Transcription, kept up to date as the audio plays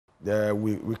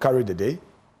we carry the day.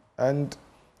 And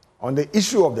on the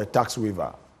issue of the tax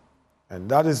waiver, and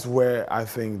that is where I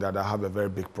think that I have a very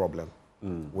big problem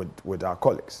with our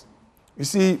colleagues. You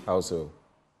see, how so?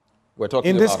 We're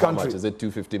talking in about this country, how much? Is it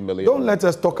 250 million? Don't let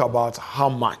us talk about how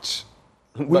much.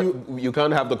 But you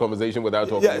can't have the conversation without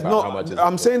talking about how much.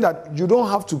 I'm saying that you don't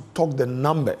have to talk the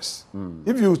numbers.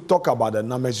 If you talk about the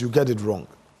numbers, you get it wrong.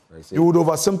 I see. You would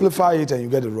oversimplify it and you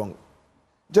get it wrong.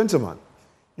 Gentlemen,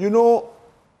 you know,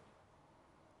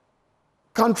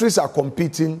 countries are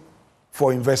competing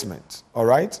for investment, all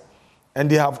right? And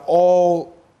they have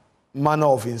all manner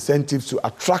of incentives to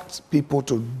attract people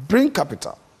to bring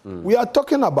capital. We are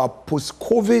talking about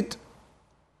post-COVID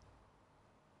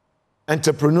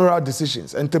entrepreneurial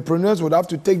decisions. Entrepreneurs would have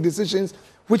to take decisions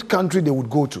which country they would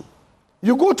go to.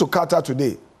 You go to Qatar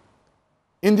today,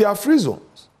 in their free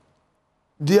zones,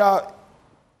 their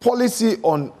policy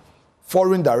on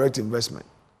foreign direct investment,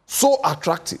 so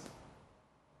attractive.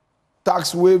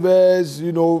 Tax waivers,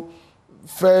 you know,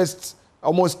 first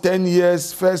 10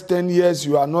 years,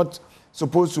 you are not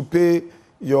supposed to pay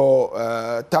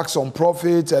your tax on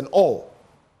profits and all.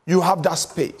 You have that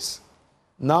space.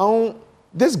 Now,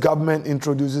 this government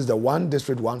introduces the one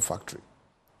district, one factory.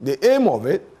 The aim of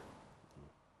it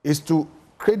is to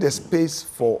create a space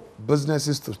for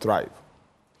businesses to thrive.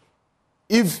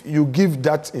 If you give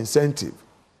that incentive,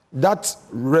 that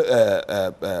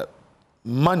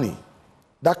money,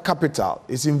 that capital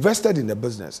is invested in the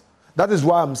business. That is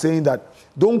why I'm saying that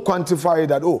don't quantify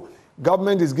that, oh,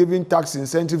 government is giving tax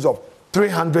incentives of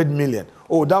 300 million.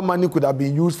 Oh, that money could have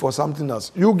been used for something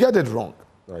else. You get it wrong.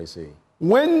 I see.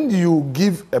 When you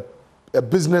give a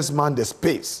businessman the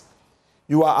space,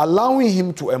 you are allowing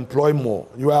him to employ more.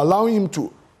 You are allowing him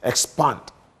to expand.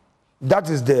 That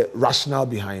is the rationale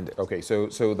behind it. Okay, so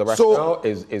the rationale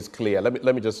is clear.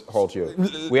 Let me just halt you.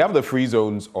 We have the Free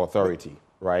Zones Authority,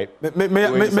 right?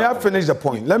 May I finish the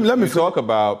point? Let me talk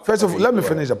about. First of all, let me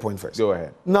finish the point first. Go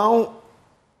ahead. Now,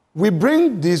 we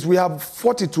bring this. We have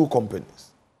 42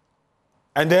 companies,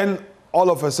 and then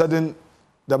all of a sudden,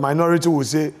 the minority will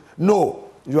say, "No,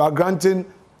 you are granting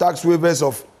tax waivers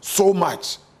of so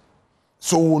much,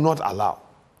 so we will not allow."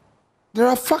 There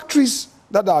are factories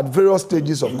that are at various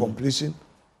stages of completion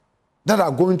that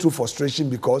are going through frustration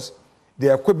because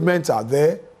the equipment are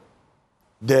there,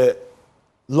 the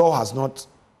law has not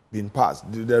been passed.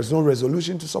 There's no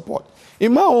resolution to support.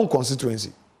 In my own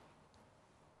constituency,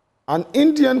 an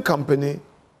Indian company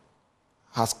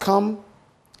has come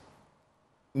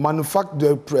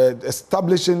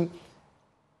establishing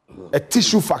a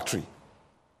tissue factory,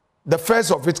 the first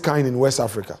of its kind in West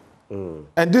Africa.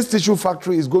 And this tissue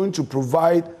factory is going to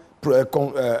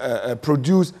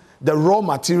produce the raw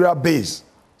material base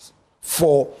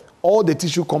for all the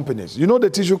tissue companies. You know the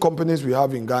tissue companies we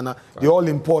have in Ghana, they all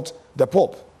import the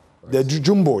pulp, the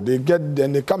jumbo, they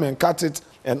come and cut it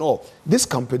and all. This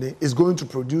company is going to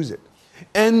produce it.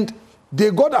 And they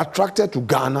got attracted to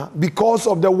Ghana because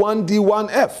of the 1D,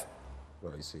 1F.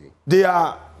 I see. They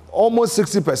are almost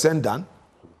 60% done.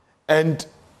 And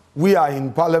we are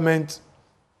in Parliament,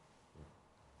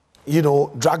 you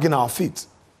know, dragging our feet.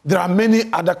 There are many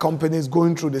other companies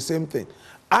going through the same thing.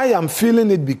 I am feeling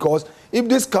it because if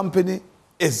this company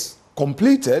is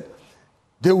completed,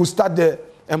 they will start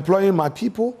employing my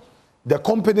people. The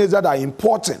companies that are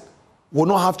importing will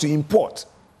not have to import.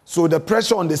 So the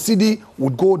pressure on the city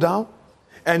would go down.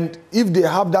 And if they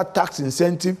have that tax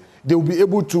incentive, they will be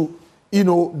able to, you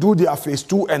know, do their phase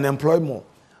 2 and employ more.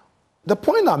 The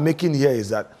point I'm making here is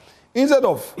that instead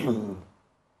of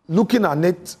looking at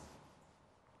it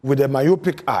with a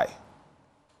myopic eye,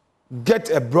 get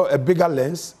a bigger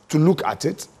lens to look at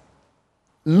it,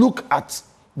 look at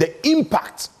the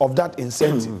impact of that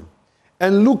incentive,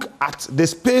 and look at the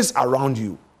space around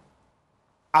you.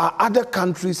 Are other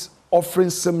countries offering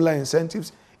similar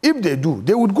incentives? If they do,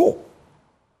 they would go.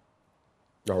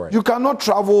 All right. You cannot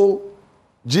travel,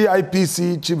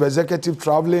 GIPC, chief executive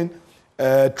traveling,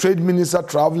 trade minister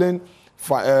traveling,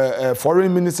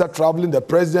 foreign minister traveling, the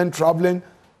president traveling,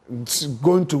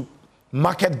 going to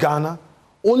market Ghana,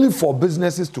 only for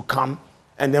businesses to come,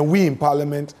 and then we in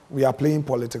Parliament, we are playing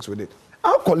politics with it.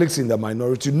 Our colleagues in the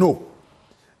minority know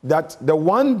that the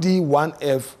 1D,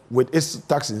 1F with its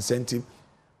tax incentive,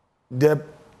 the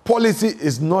policy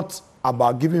is not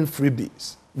about giving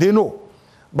freebies. They know.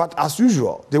 But as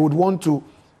usual, they would want to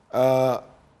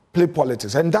play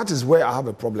politics, and that is where I have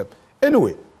a problem.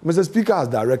 Anyway, Mr. Speaker has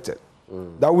directed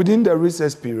that within the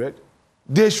recess period,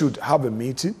 they should have a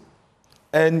meeting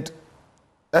and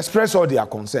express all their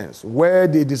concerns. Where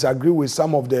they disagree with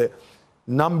some of the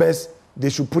numbers, they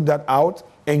should put that out,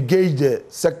 engage the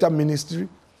sector ministry,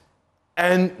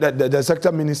 and the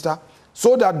sector minister,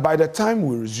 so that by the time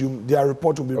we resume, their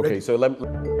report will be ready. Okay, so let me...